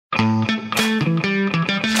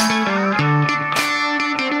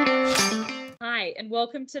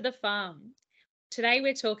welcome to the farm. Today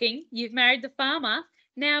we're talking, you've married the farmer,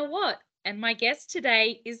 now what? And my guest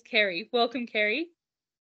today is Kerry. Welcome, Kerry.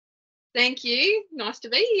 Thank you. Nice to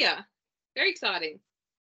be here. Very exciting.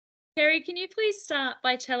 Kerry, can you please start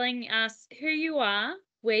by telling us who you are,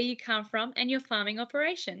 where you come from, and your farming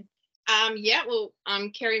operation? I'm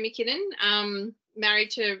Kerry McKinnon, married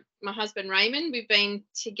to my husband Raymond. We've been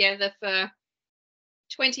together for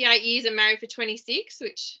 28 years and married for 26,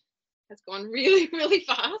 which has gone really, really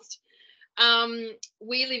fast.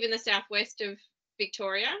 We live in the southwest of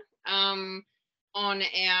Victoria on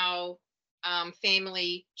our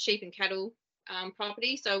family sheep and cattle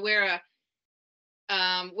property. So we're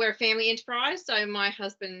a family enterprise. So my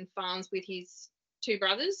husband farms with his two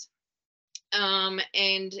brothers,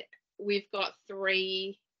 and we've got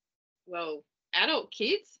three, adult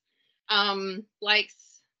kids.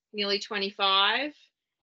 Blake's nearly 25.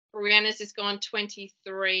 Brianna's just gone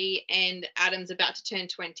 23, and Adam's about to turn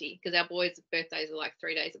 20 because our boys' birthdays are like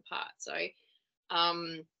 3 days apart. So,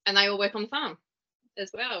 and they all work on the farm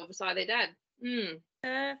as well beside their dad.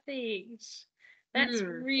 Perfect. That's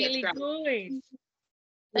really good.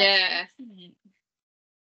 That's excellent.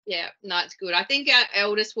 Yeah, no, it's good. I think our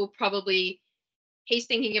eldest will probably, he's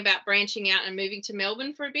thinking about branching out and moving to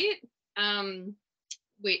Melbourne for a bit,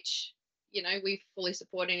 which, we fully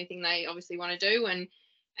support anything they obviously want to do.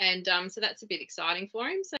 And so that's a bit exciting for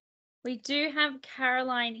him. So we do have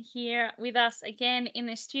Caroline here with us again in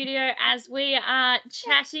the studio as we are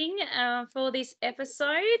chatting for this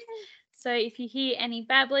episode. So if you hear any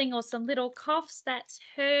babbling or some little coughs, that's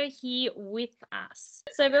her here with us.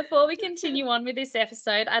 So before we continue on with this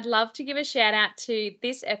episode, I'd love to give a shout out to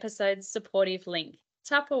this episode's supportive link,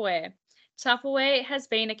 Tupperware. Tupperware has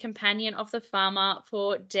been a companion of the farmer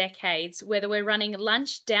for decades, whether we're running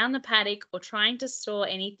lunch down the paddock or trying to store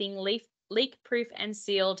anything leak-proof and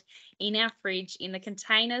sealed in our fridge, in the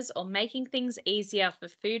containers, or making things easier for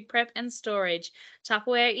food prep and storage.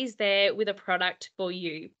 Tupperware is there with a product for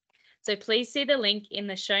you. So please see the link in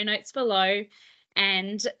the show notes below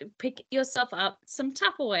and pick yourself up some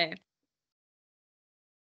Tupperware.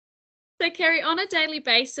 So, Kerry, on a daily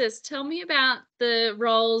basis, tell me about the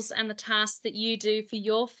roles and the tasks that you do for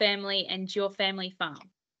your family and your family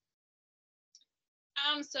farm.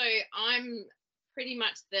 So I'm pretty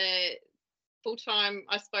much the full-time,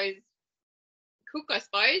 cook,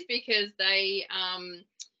 because they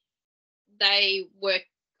work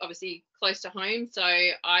obviously close to home. So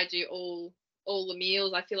I do all the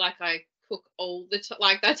meals. I feel like I cook all the time.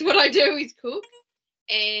 Like that's what I do is cook.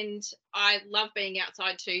 And I love being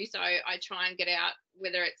outside too, so I try and get out,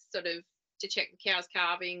 whether it's sort of to check the cows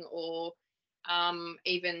calving or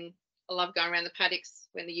even I love going around the paddocks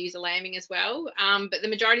when the ewes are lambing as well. But the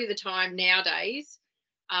majority of the time nowadays,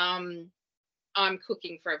 I'm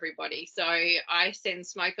cooking for everybody. So I send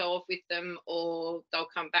Smoko off with them, or they'll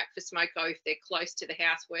come back for Smoko if they're close to the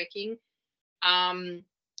house working. And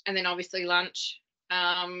then obviously lunch.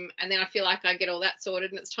 And then I feel like I get all that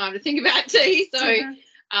sorted and it's time to think about tea. So,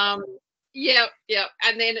 yeah.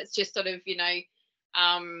 And then it's just sort of, doing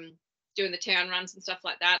the town runs and stuff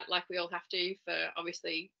like that, like we all have to for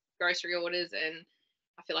obviously grocery orders. And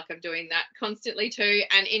I feel like I'm doing that constantly too.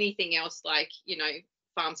 And anything else like,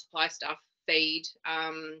 farm supply stuff, feed,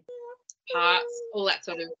 parts, all that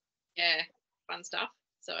sort of, fun stuff.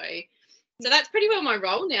 So that's pretty well my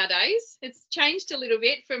role nowadays. It's changed a little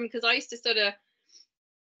bit from, because I used to sort of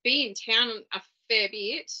be in town a fair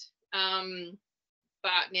bit,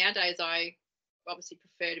 but nowadays I obviously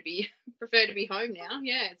prefer to be home now.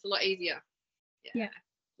 Yeah, it's a lot easier. Yeah.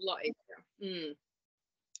 A lot easier.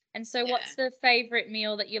 And so what's the favourite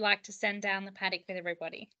meal that you like to send down the paddock with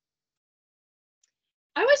everybody?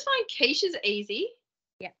 I always find quiche's easy.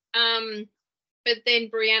 Yeah. But then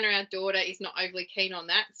Brianna, our daughter, is not overly keen on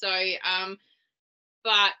that. So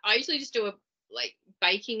but I usually just do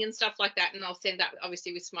baking and stuff like that, and I'll send that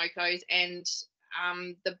obviously with Smokos. And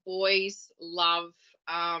the boys love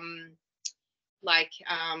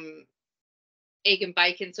egg and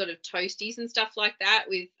bacon sort of toasties and stuff like that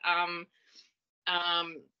with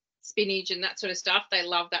spinach and that sort of stuff. They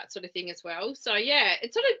love that sort of thing as well. So yeah,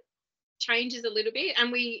 it sort of changes a little bit.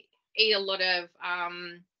 And we eat a lot of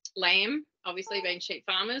lamb, obviously being sheep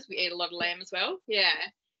farmers, we eat a lot of lamb as well. So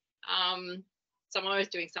I'm always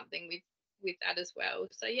doing something with that as well.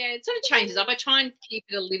 So yeah, it sort of changes up. I try and keep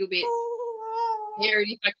it a little bit varied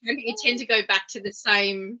if I can. You tend to go back to the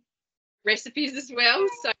same recipes as well.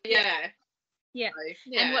 So yeah.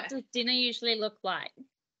 And what does dinner usually look like?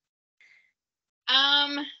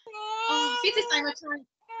 A bit the same. I try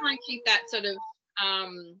and keep that sort of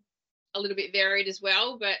a little bit varied as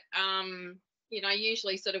well. But You know,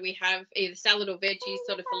 usually sort of we have either salad or veggies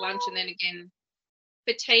sort of for lunch, and then again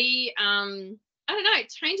for tea. I don't know, it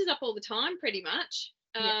changes up all the time pretty much.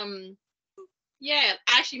 Yeah,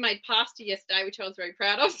 I actually made pasta yesterday, which I was very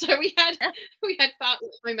proud of. So we had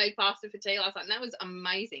homemade pasta for tea last night, and that was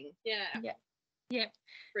amazing. Yeah. Yeah.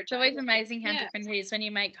 For a It's always change. amazing how different it is when you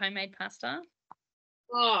make homemade pasta.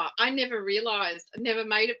 Oh, I never realised. I never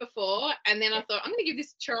made it before, and then I thought I'm going to give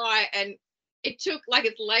this a try, and it took, like,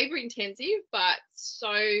 it's labour intensive, but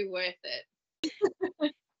so worth it.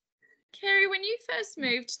 Kerry, when you first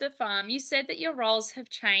moved to the farm, you said that your roles have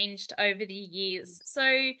changed over the years.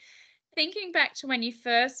 So thinking back to when you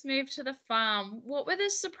first moved to the farm, what were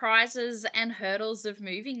the surprises and hurdles of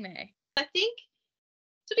moving there? I think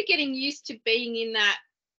sort of getting used to being in that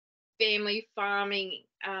family farming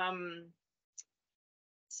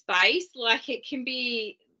space, like, it can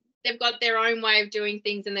be, they've got their own way of doing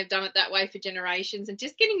things and they've done it that way for generations, and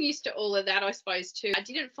just getting used to all of that, I suppose, too. I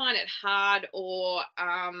didn't find it hard or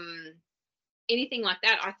anything like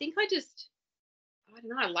that. I think I don't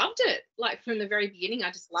know, I loved it. Like, from the very beginning,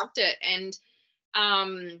 I just loved it. And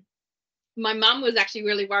my mum was actually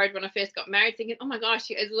really worried when I first got married, thinking, oh my gosh,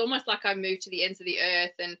 it was almost like I moved to the ends of the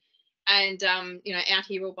earth and you know, out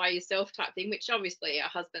here all by yourself type thing, which obviously our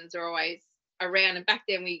husbands are always around. And back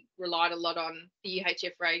then we relied a lot on the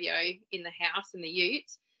UHF radio in the house and the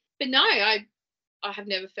utes. But no, I have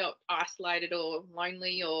never felt isolated or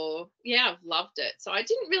lonely, or I've loved it. So I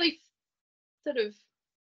didn't really I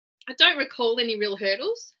don't recall any real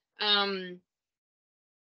hurdles from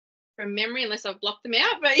memory, unless I've blocked them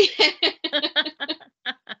out. But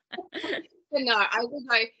but no,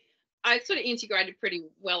 I sort of integrated pretty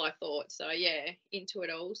well, I thought. So into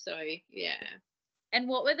it all. So yeah. And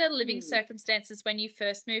what were the living circumstances when you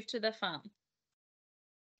first moved to the farm?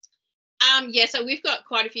 So we've got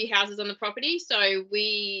quite a few houses on the property. So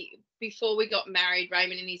before we got married,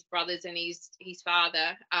 Raymond and his brothers and his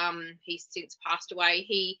father, he's since passed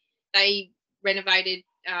away. They renovated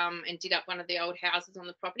and did up one of the old houses on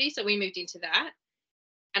the property. So we moved into that,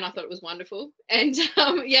 and I thought it was wonderful. And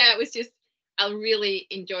it was just a really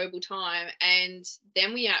enjoyable time. And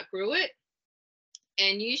then we outgrew it.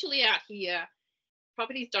 And usually out here,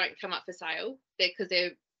 properties don't come up for sale because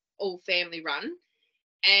they're all family run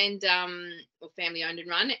and or family owned and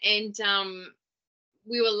run. And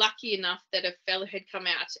we were lucky enough that a fella had come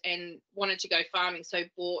out and wanted to go farming, so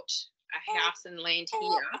bought a house and land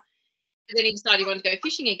here. And then he decided he wanted to go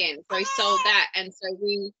fishing again, so he sold that. And so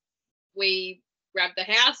we grabbed the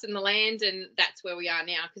house and the land, and that's where we are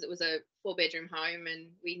now, because it was a 4-bedroom home and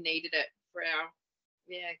we needed it for our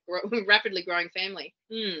rapidly growing family.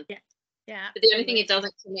 Yeah. But the only thing, it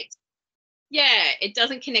doesn't connect. Yeah, it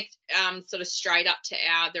doesn't connect sort of straight up to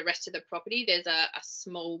the rest of the property. There's a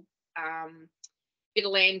small bit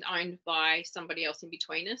of land owned by somebody else in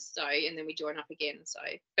between us. So, and then we join up again. So,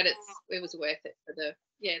 but it was worth it for the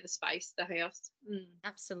space, the house.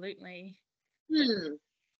 Absolutely. Yeah.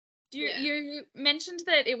 You mentioned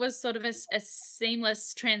that it was sort of a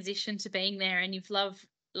seamless transition to being there, and you've loved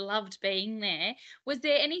being there. Was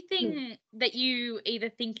there anything that you either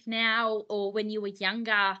think now or when you were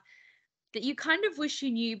younger that you kind of wish you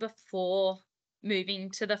knew before moving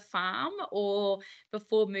to the farm, or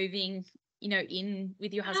before moving, in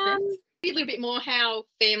with your husband? A little bit more how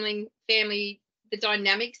family, the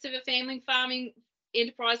dynamics of a family farming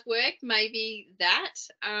enterprise work, maybe that.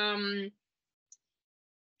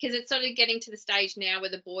 Because it's sort of getting to the stage now where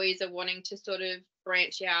the boys are wanting to sort of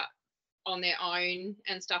branch out on their own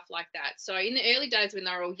and stuff like that. So in the early days when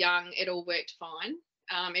they were all young, it all worked fine.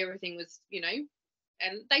 Everything was,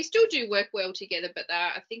 and they still do work well together, but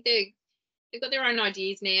I think they've got their own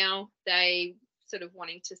ideas now. They sort of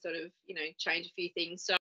wanting to sort of, change a few things.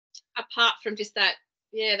 So apart from just that,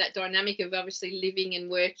 that dynamic of obviously living and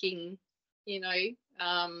working, where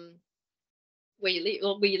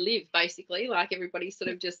you live basically, like everybody's sort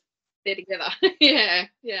of just there together. Yeah.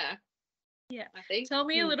 I think. Tell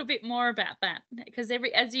me a little bit more about that, because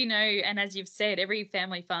as you know, and as you've said, every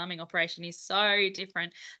family farming operation is so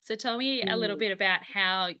different. So tell me a little bit about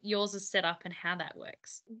how yours is set up and how that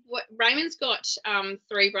works. Raymond's got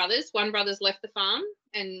 3 brothers. One brother's left the farm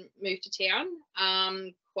and moved to town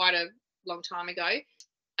quite a long time ago.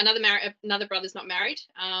 Another brother's not married.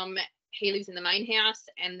 He lives in the main house,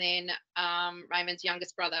 and then Raymond's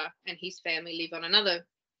youngest brother and his family live on another.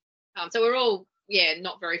 So we're all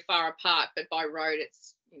not very far apart, but by road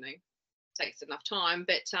it's takes enough time.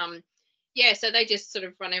 But so they just sort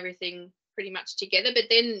of run everything pretty much together. But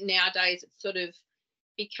then nowadays it's sort of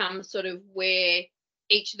become sort of where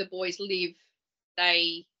each of the boys live,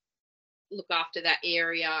 they look after that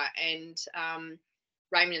area, and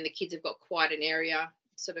Raymond and the kids have got quite an area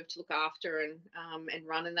sort of to look after and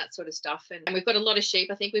run and that sort of stuff. And we've got a lot of sheep.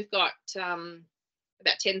 I think we've got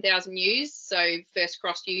about 10,000 ewes, so first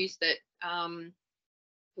crossed ewes that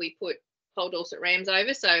we put whole Dorset rams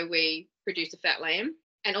over, so we produce a fat lamb.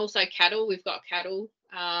 And also cattle. We've got cattle.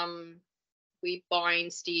 We buy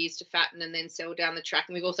in steers to fatten and then sell down the track.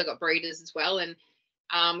 And we've also got breeders as well. And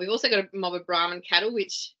we've also got a mob of Brahman cattle,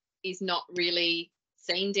 which is not really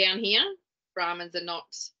seen down here. Brahmans are not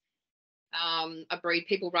a breed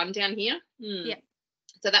people run down here. Yeah.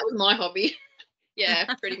 So that was my hobby. Yeah,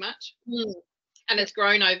 pretty much. And it's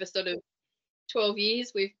grown over sort of 12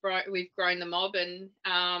 years. We've grown the mob, and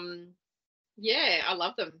yeah, I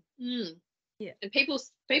love them. Yeah. And people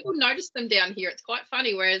notice them down here. It's quite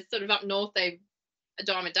funny. Whereas sort of up north they've a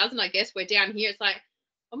dime a dozen, I guess. We're down here, it's like,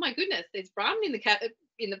 oh my goodness, there's Brahman in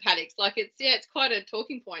the paddocks. Like it's quite a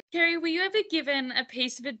talking point. Kerry, were you ever given a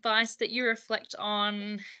piece of advice that you reflect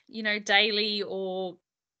on, daily or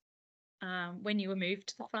when you were moved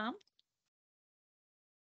to the farm?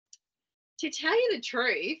 To tell you the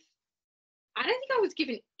truth, I don't think I was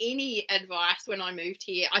given any advice when I moved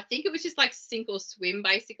here. I think it was just like sink or swim,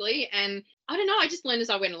 basically. And I don't know, I just learned as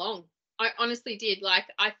I went along. I honestly did. Like,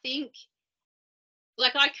 I think,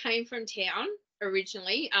 like, I came from town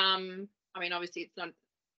originally. I mean, obviously it's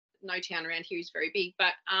no town around here is very big,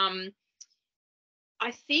 but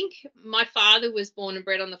I think my father was born and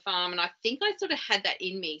bred on the farm, and I think I sort of had that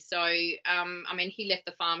in me. So, I mean, he left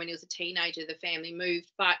the farm when he was a teenager. The family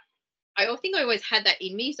moved, but I think I always had that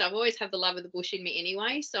in me. So I've always had the love of the bush in me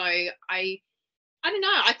anyway. So I don't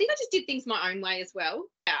know. I think I just did things my own way as well.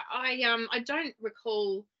 Yeah, I don't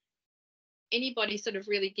recall anybody sort of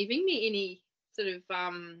really giving me any sort of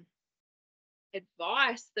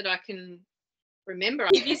advice that I can remember.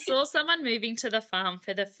 If you saw someone moving to the farm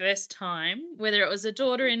for the first time, whether it was a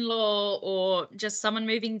daughter-in-law or just someone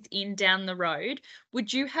moving in down the road,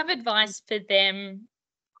 would you have advice for them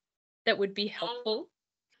that would be helpful?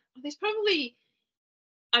 There's probably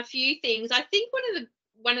a few things. I think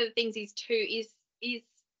one of the things is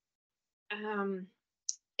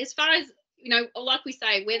as far as, like we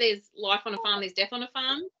say, where there's life on a farm, there's death on a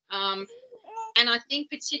farm. And I think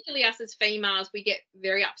particularly us as females, we get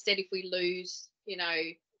very upset if we lose,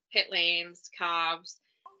 pet lambs, calves.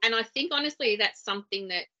 And I think honestly that's something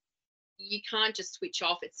that you can't just switch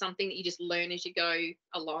off. It's something that you just learn as you go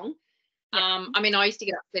along. Yeah. I mean, I used to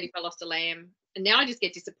get upset if I lost a lamb. And now I just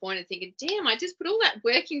get disappointed thinking, damn, I just put all that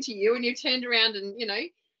work into you and you turned around and,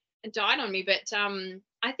 and died on me. But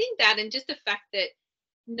I think that, and just the fact that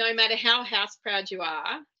no matter how house proud you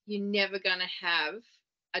are, you're never going to have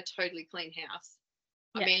a totally clean house.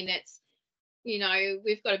 Yeah. I mean, it's,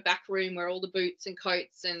 we've got a back room where all the boots and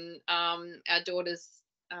coats and our daughter's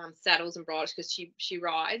saddles and bridles, because she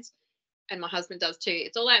rides, and my husband does too.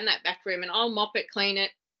 It's all out in that back room, and I'll mop it, clean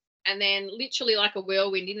it. And then literally like a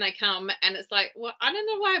whirlwind, in they come, and it's like, well, I don't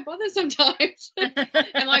know why I bother sometimes.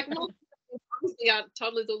 And like, well, obviously aren't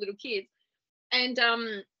toddlers or little kids. And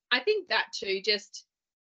I think that too, just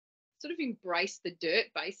sort of embrace the dirt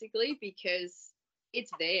basically, because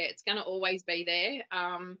it's there. It's going to always be there.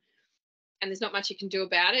 And there's not much you can do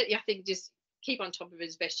about it. I think just keep on top of it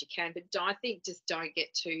as best you can, but I think just don't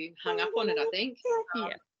get too hung up on it, I think.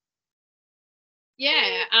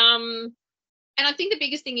 And I think the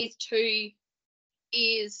biggest thing is too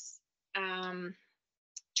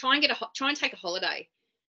try and take a holiday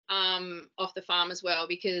off the farm as well,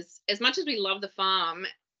 because as much as we love the farm,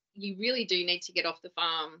 you really do need to get off the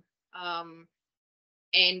farm.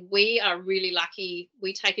 And we are really lucky.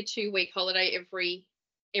 We take a 2-week holiday every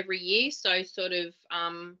year. So sort of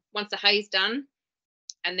once the hay's done,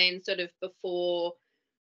 and then sort of before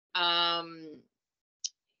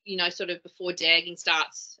sort of before dagging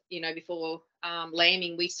starts, before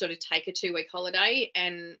lambing, we sort of take a 2-week holiday,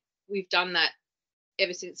 and we've done that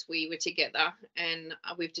ever since we were together, and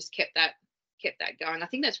we've just kept that going. I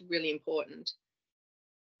think that's really important.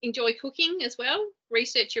 Enjoy cooking as well.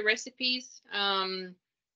 Research your recipes,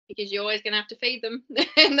 because you're always going to have to feed them. And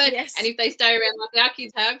if they stay around like our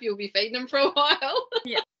kids have, you'll be feeding them for a while.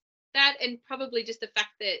 Yeah. That, and probably just the fact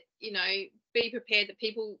that, be prepared that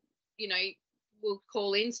people, will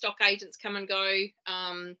call in, stock agents come and go,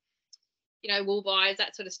 wool buyers,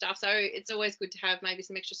 that sort of stuff. So it's always good to have maybe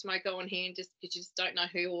some extra smoko on hand, just because you just don't know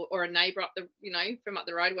who, or a neighbour up the, from up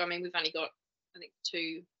the road. Well, I mean, we've only got, I think,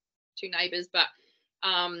 two neighbours, but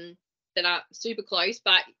that aren't super close.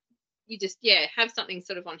 But you just, have something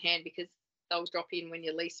sort of on hand, because they'll drop in when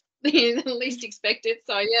you least expect it.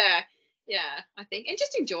 So I think, and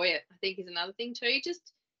just enjoy it, I think, is another thing too.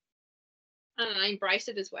 Just, I don't know, embrace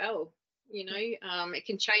it as well. It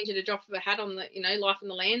can change at a drop of a hat on the, life on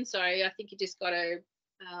the land. So I think you just got to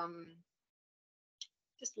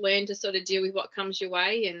just learn to sort of deal with what comes your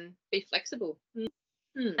way and be flexible.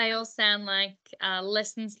 They all sound like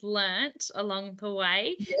lessons learnt along the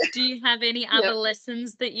way. Yeah. Do you have any other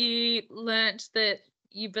lessons that you learnt that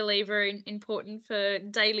you believe are important for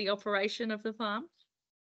daily operation of the farm?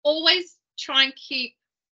 Always try and keep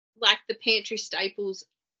like the pantry staples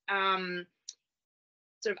sort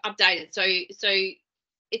of updated. So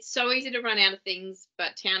it's so easy to run out of things,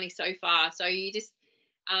 but towny so far. So you just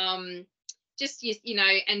and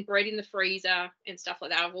bread in the freezer and stuff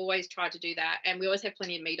like that. I've always tried to do that, and we always have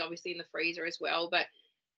plenty of meat obviously in the freezer as well. But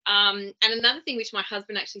and another thing which my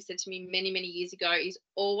husband actually said to me many years ago is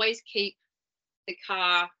always keep the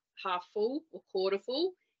car half full or quarter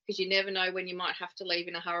full, because you never know when you might have to leave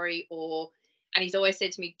in a hurry. And he's always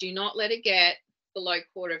said to me, do not let it get below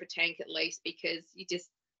quarter of a tank at least, because you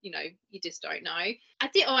just don't know. I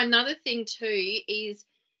think another thing too is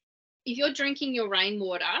if you're drinking your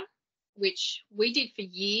rainwater, which we did for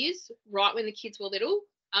years, right when the kids were little,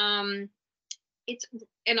 I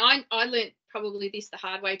learned probably this the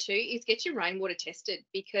hard way too, is get your rainwater tested,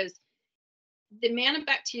 because the amount of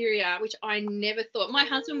bacteria, which I never thought, my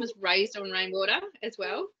husband was raised on rainwater as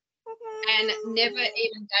well, and never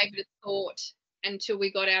even gave it a thought until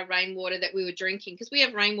we got our rainwater that we were drinking, because we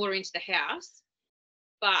have rainwater into the house,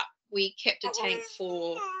 but we kept a tank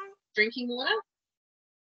for drinking water.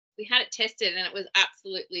 We had it tested and it was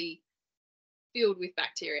absolutely filled with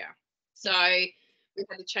bacteria. So we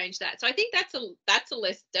had to change that. So I think that's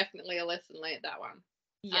definitely a lesson learned, that one.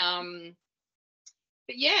 Yeah.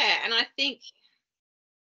 But yeah, and I think,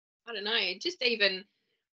 I don't know, just even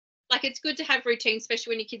like it's good to have routines,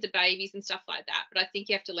 especially when your kids are babies and stuff like that. But I think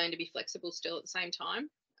you have to learn to be flexible still at the same time.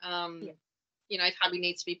 If hubby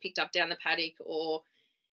needs to be picked up down the paddock or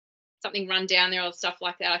something run down there or stuff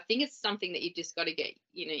like that, I think it's something that you've just got to get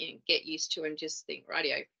used to, and just think,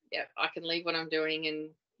 rightio, yeah, I can leave what I'm doing and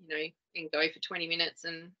go for 20 minutes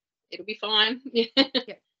and it'll be fine. Yeah.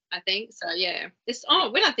 I think so. Yeah.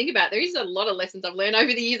 When I think about it, there is a lot of lessons I've learned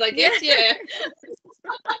over the years, I guess. Yeah.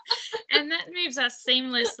 And that moves us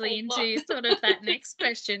seamlessly into sort of that next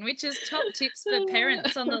question, which is top tips for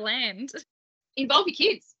parents on the land. Involve your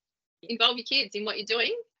kids in what you're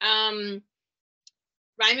doing.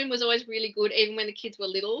 Raymond was always really good. Even when the kids were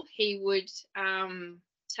little, he would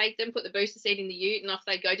take them, put the booster seat in the ute, and off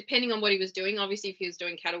they'd go, depending on what he was doing. Obviously, if he was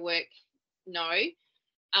doing cattle work, no.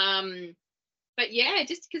 But yeah,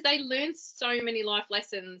 just because they learn so many life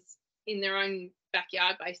lessons in their own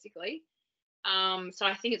backyard, basically. So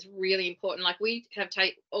I think it's really important. Like, we have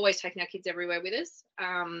always taken our kids everywhere with us.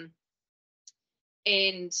 And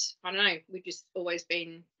I don't know, we've just always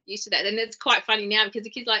been used to that. And it's quite funny now, because the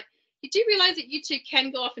kids are like, you do realise that you two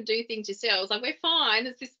can go off and do things yourselves? Like, we're fine.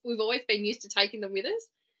 It's just we've always been used to taking them with us.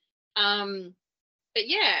 But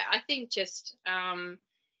yeah, I think just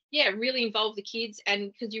really involve the kids,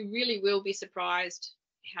 and because you really will be surprised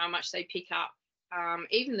how much they pick up.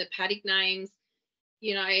 Even the paddock names,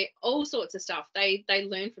 all sorts of stuff. They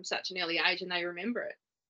learn from such an early age, and they remember it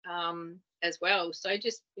as well. So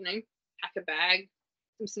just pack a bag,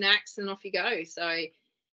 some snacks, and off you go. So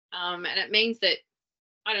and it means that,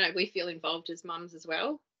 I don't know, we feel involved as mums as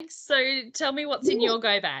well. So tell me what's in your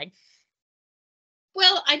go bag.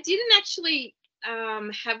 Well, I didn't actually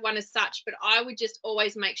have one as such, but I would just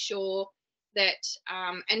always make sure that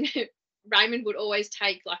and Raymond would always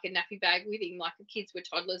take like a nappy bag with him, like the kids were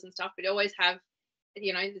toddlers and stuff, but always have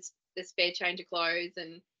the spare change of clothes,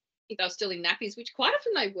 and if they were still in nappies, which quite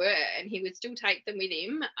often they were, and he would still take them with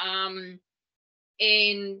him.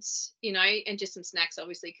 And and just some snacks,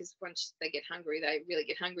 obviously, because once they get hungry, they really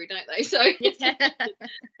get hungry, don't they? So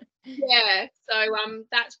yeah, so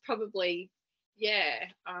that's probably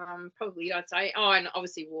I'd say. Oh, and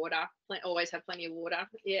obviously water. Always have plenty of water,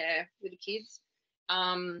 with the kids.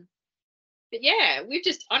 But yeah, we've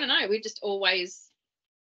just always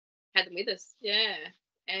had them with us,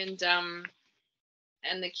 and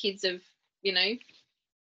the kids have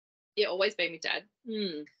always been with Dad.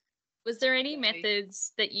 Was there any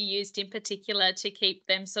methods that you used in particular to keep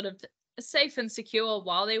them sort of safe and secure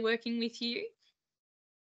while they're working with you?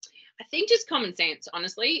 I think just common sense,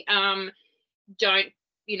 honestly. You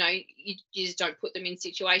just don't put them in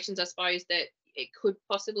situations, I suppose, that it could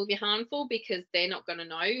possibly be harmful, because they're not going to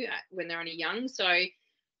know when they're only young. So,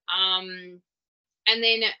 and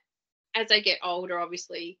then as they get older,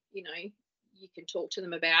 obviously, you can talk to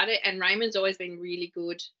them about it. And Raymond's always been really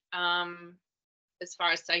good as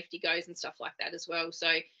far as safety goes and stuff like that as well. So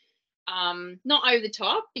not over the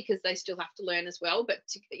top, because they still have to learn as well, but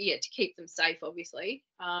to keep them safe, obviously.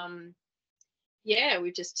 yeah,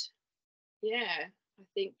 we just, yeah, I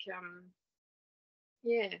think,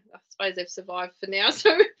 yeah, I suppose they've survived for now.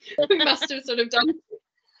 So we must have sort of done.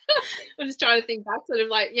 I'm just trying to think back, sort of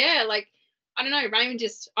like, yeah, like, I don't know, Raymond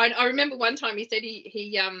just, I remember one time he said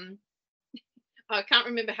he I can't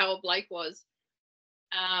remember how old Blake was,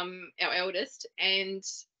 our eldest, and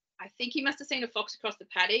I think he must have seen a fox across the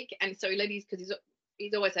paddock, and so he let his, because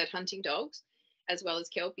he's always had hunting dogs as well as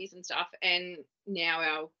kelpies and stuff, and now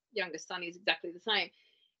our youngest son is exactly the same,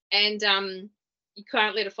 and you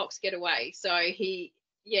can't let a fox get away, so he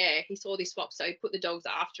saw this fox, so he put the dogs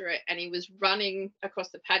after it, and he was running across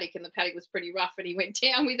the paddock, and the paddock was pretty rough, and he went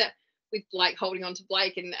down with it, with Blake holding on to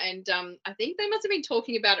Blake, and I think they must have been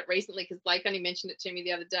talking about it recently, because Blake only mentioned it to me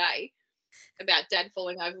the other day about Dad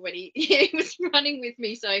falling over when he was running with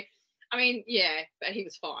me. So I mean, yeah, but he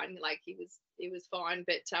was fine. Like he was fine.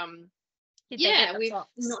 But yeah, we've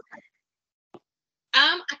not.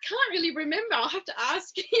 I can't really remember. I'll have to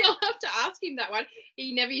ask. I'll have to ask him that one.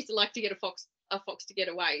 He never used to like to get a fox to get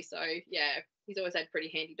away. So yeah, he's always had pretty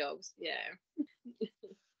handy dogs. Yeah.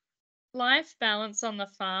 Life balance on the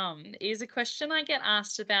farm is a question I get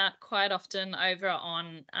asked about quite often over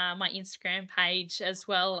on my Instagram page, as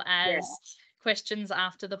well as questions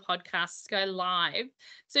after the podcasts go live.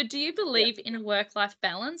 So do you believe in a work-life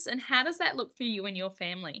balance, and how does that look for you and your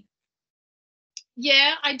family?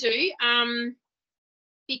 Yeah, I do.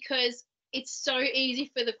 Because it's so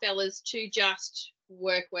easy for the fellas to just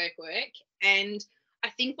work. And I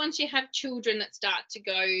think once you have children that start to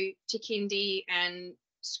go to kindy and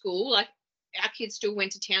school, like our kids still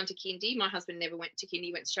went to town to kindy. My husband never went to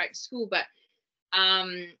kindy, went straight to school. But our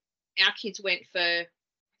kids went for, I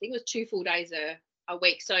think it was 2 full days a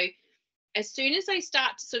week. So as soon as they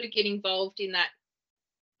start to sort of get involved in that,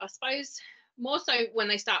 I suppose more so when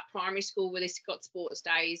they start primary school, where they've got sports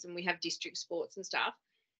days and we have district sports and stuff,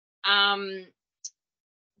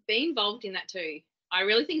 be involved in that too. I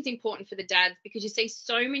really think it's important for the dads, because you see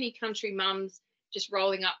so many country mums just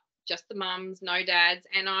rolling up, just the mums, no dads.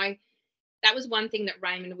 And that was one thing that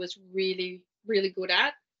Raymond was really, really good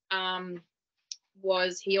at,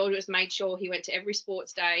 was he always made sure he went to every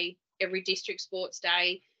sports day, every district sports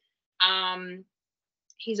day.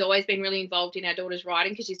 He's always been really involved in our daughter's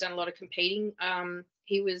riding, because she's done a lot of competing.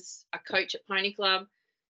 He was a coach at Pony Club,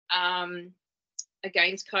 a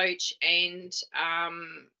games coach, and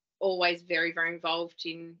always very, very involved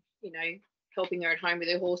in, helping her at home with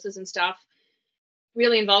her horses and stuff.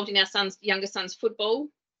 Really involved in our youngest son's football,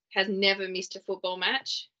 has never missed a football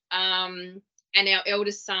match. And our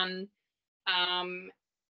eldest son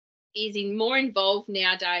is more involved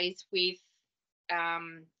nowadays with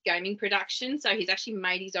gaming production. So he's actually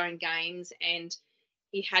made his own games, and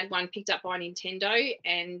he had one picked up by Nintendo,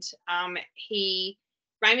 and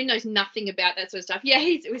Raymond knows nothing about that sort of stuff. Yeah,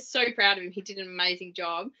 we're so proud of him. He did an amazing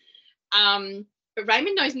job. But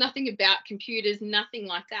Raymond knows nothing about computers, nothing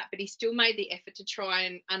like that, but he still made the effort to try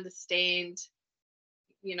and understand,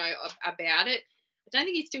 about it. I don't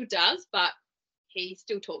think he still does, but he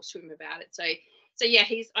still talks to him about it. So yeah,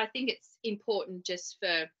 I think it's important just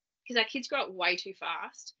because our kids grow up way too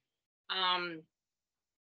fast.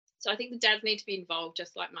 So I think the dads need to be involved,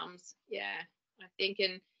 just like mums. Yeah, I think.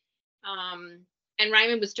 And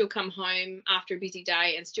Raymond would still come home after a busy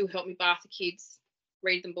day and still help me bath the kids,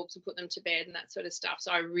 read them books and put them to bed and that sort of stuff.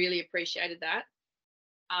 So I really appreciated that.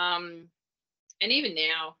 And even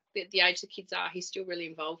now, the age the kids are, he's still really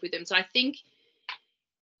involved with them. So I think,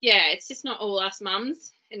 yeah, it's just not all us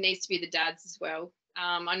mums. It needs to be the dads as well.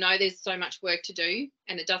 I know there's so much work to do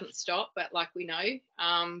and it doesn't stop, but like we know,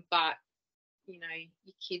 but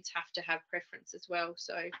your kids have to have preference as well.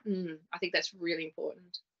 So I think that's really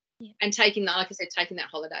important. Yeah. And taking that, like I said, taking that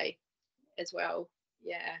holiday as well.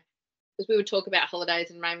 Yeah. Because we would talk about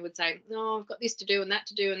holidays and Raymond would say, no, I've got this to do and that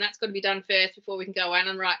to do, and that's got to be done first before we can go on.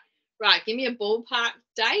 And right, give me a ballpark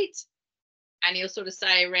date. And he'll sort of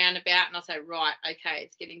say around about, and I'll say, right, okay,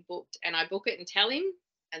 it's getting booked. And I book it and tell him,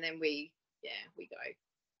 and then we go.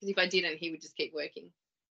 Because if I didn't, he would just keep working.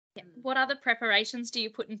 Yeah. What other preparations do you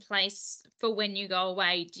put in place for when you go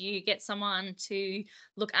away? Do you get someone to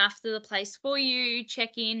look after the place for you,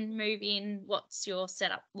 check in, move in? What's your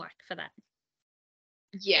setup like for that?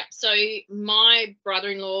 Yeah, so my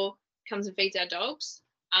brother-in-law comes and feeds our dogs,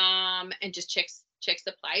 and just checks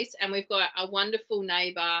the place. And we've got a wonderful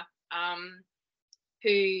neighbour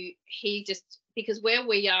who he just, because where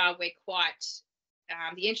we are, we're quite,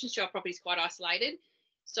 the entrance to our property is quite isolated.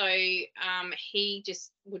 So he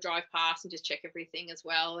just will drive past and just check everything as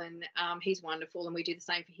well. And he's wonderful, and we do the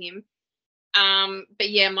same for him. But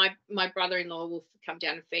yeah, my brother-in-law will come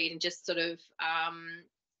down and feed and just sort of,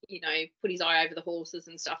 put his eye over the horses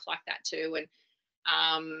and stuff like that too. And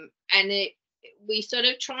And we sort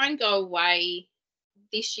of try and go away.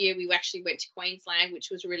 This year we actually went to Queensland, which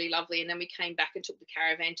was really lovely, and then we came back and took the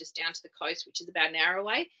caravan just down to the coast, which is about an hour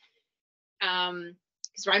away.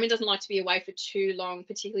 Because Raymond doesn't like to be away for too long,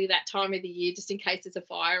 particularly that time of the year, just in case there's a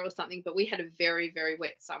fire or something. But we had a very, very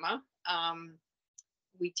wet summer.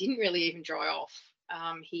 We didn't really even dry off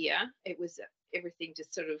here. It was everything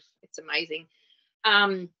just sort of, it's amazing.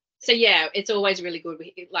 So yeah, it's always really good.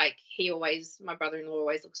 My brother-in-law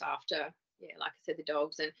always looks after, like I said, the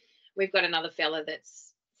dogs. And we've got another fella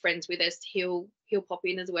that's friends with us. He'll pop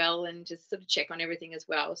in as well and just sort of check on everything as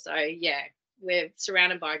well. So yeah, we're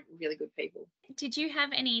surrounded by really good people. Did you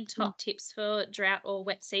have any top tips for drought or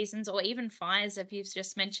wet seasons, or even fires, if you've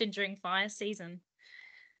just mentioned during fire season?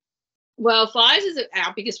 Well, fires is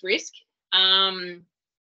our biggest risk. I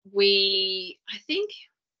think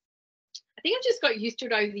I've just got used to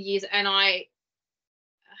it over the years, and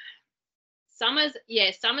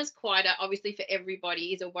summer's quieter, obviously, for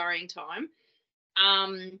everybody, is a worrying time.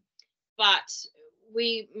 But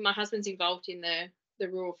my husband's involved in the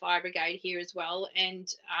Rural Fire Brigade here as well, and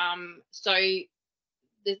so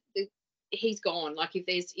he's gone. Like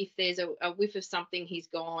if there's a whiff of something, he's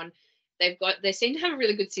gone. They seem to have a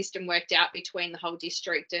really good system worked out between the whole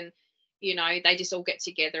district, and they just all get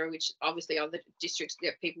together, which obviously other districts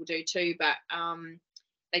that people do too, but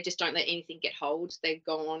they just don't let anything get hold. They're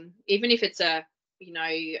gone. Even if it's if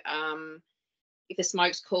the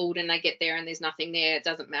smoke's cooled and they get there and there's nothing there, it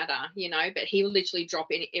doesn't matter, but he will literally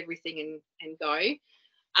drop in everything and go.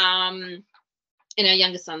 And our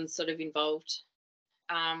younger son's sort of involved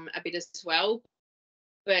a bit as well.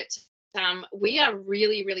 But we are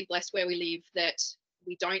really, really blessed where we live that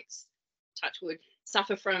we don't, touch wood,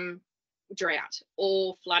 suffer from drought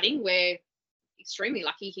or flooding. We're extremely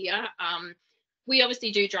lucky here. We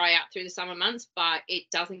obviously do dry out through the summer months, but it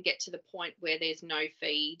doesn't get to the point where there's no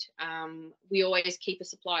feed. We always keep a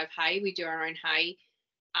supply of hay. We do our own hay.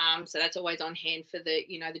 So that's always on hand for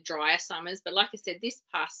the drier summers. But like I said, this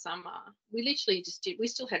past summer, we literally we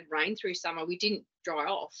still had rain through summer. We didn't dry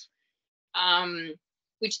off,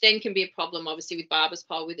 which then can be a problem, obviously, with barber's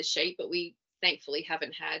pole with the sheep, but we thankfully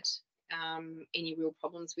haven't had any real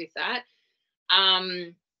problems with that.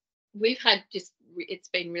 We've had it's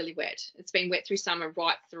been really wet. It's been wet through summer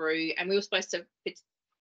right through, and we were supposed to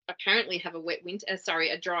apparently have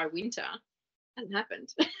a dry winter. Hasn't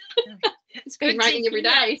happened. It's been raining every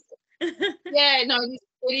day. Yeah, no,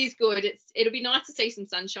 it is good. It'll be nice to see some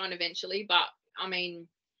sunshine eventually, but I mean,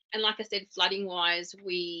 and like I said, flooding wise,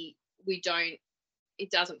 it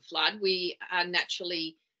doesn't flood. We are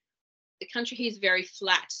naturally, the country here is very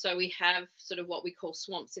flat, so we have sort of what we call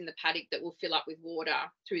swamps in the paddock that will fill up with water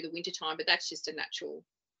through the winter time, but that's just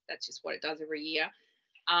what it does every year.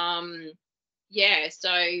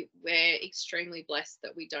 So we're extremely blessed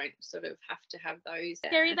that we don't sort of have to have those.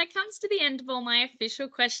 Kerry, that comes to the end of all my official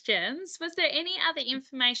questions. Was there any other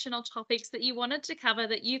informational topics that you wanted to cover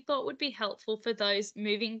that you thought would be helpful for those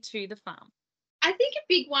moving to the farm? I think a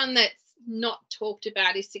big one that's not talked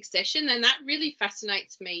about is succession, and that really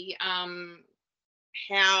fascinates me,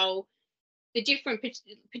 how the different,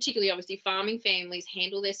 particularly obviously farming families,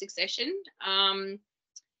 handle their succession,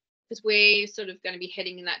 because we're sort of going to be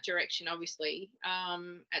heading in that direction, obviously,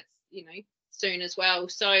 soon as well.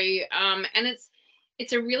 So and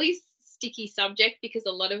it's a really sticky subject, because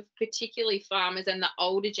a lot of particularly farmers and the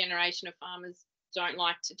older generation of farmers don't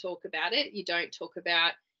like to talk about it. You don't talk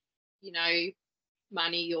about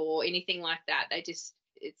money or anything like that. It's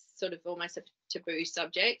sort of almost a taboo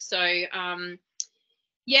subject. So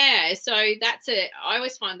so that's it. I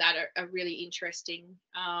always find that a really interesting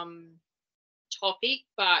topic,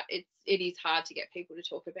 but it is hard to get people to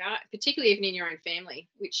talk about, particularly even in your own family,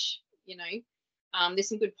 which there's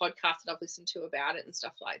some good podcasts that I've listened to about it and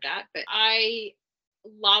stuff like that. But I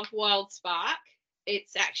love Wild Spark.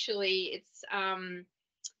 It's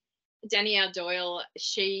Danielle Doyle,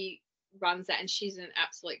 she runs that, and she's an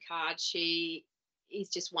absolute card. She is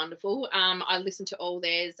just wonderful. I listened to all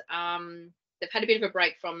theirs. They've had a bit of a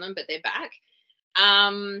break from them, but they're back.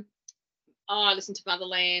 I listened to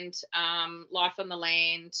Motherland, Life on the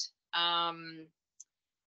Land.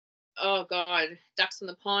 Ducks on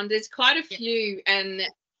the Pond. There's quite a few, and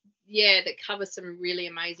that cover some really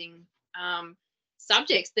amazing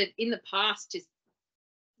subjects that in the past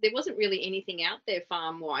there wasn't really anything out there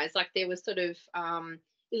farm wise. Like there was sort of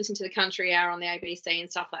you listen to the Country Hour on the ABC and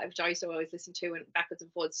stuff like that, which I used to always listen to and backwards and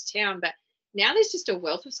forwards to town. But now there's just a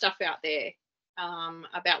wealth of stuff out there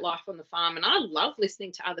about life on the farm, and I love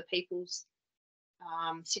listening to other people's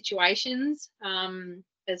situations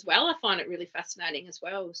as well. I find it really fascinating as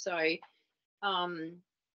well. So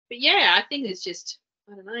yeah, I think it's just,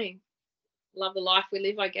 I don't know, love the life we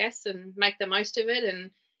live, I guess, and make the most of it.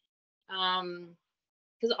 And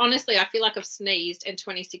because honestly, I feel like I've sneezed and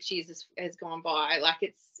 26 years has gone by. Like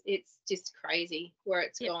it's just crazy where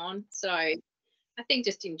it's gone. So I think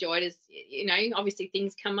just enjoy it. As you know, obviously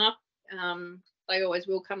things come up. They always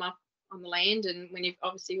will come up on the land, and when you've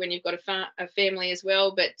got a family as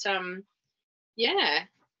well. But yeah,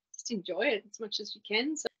 just enjoy it as much as you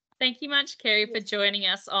can. So thank you much, Kerry, for joining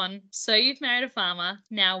us on So You've Married a Farmer,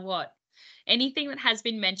 Now What? Anything that has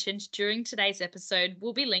been mentioned during today's episode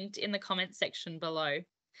will be linked in the comment section below.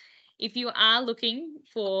 If you are looking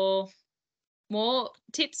for more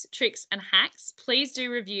tips, tricks, and hacks, please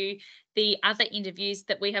do review the other interviews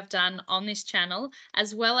that we have done on this channel,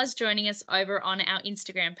 as well as joining us over on our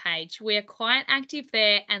Instagram page. We are quite active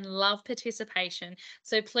there and love participation,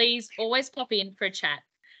 so please always pop in for a chat.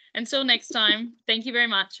 Until next time, thank you very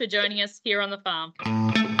much for joining us here on the farm.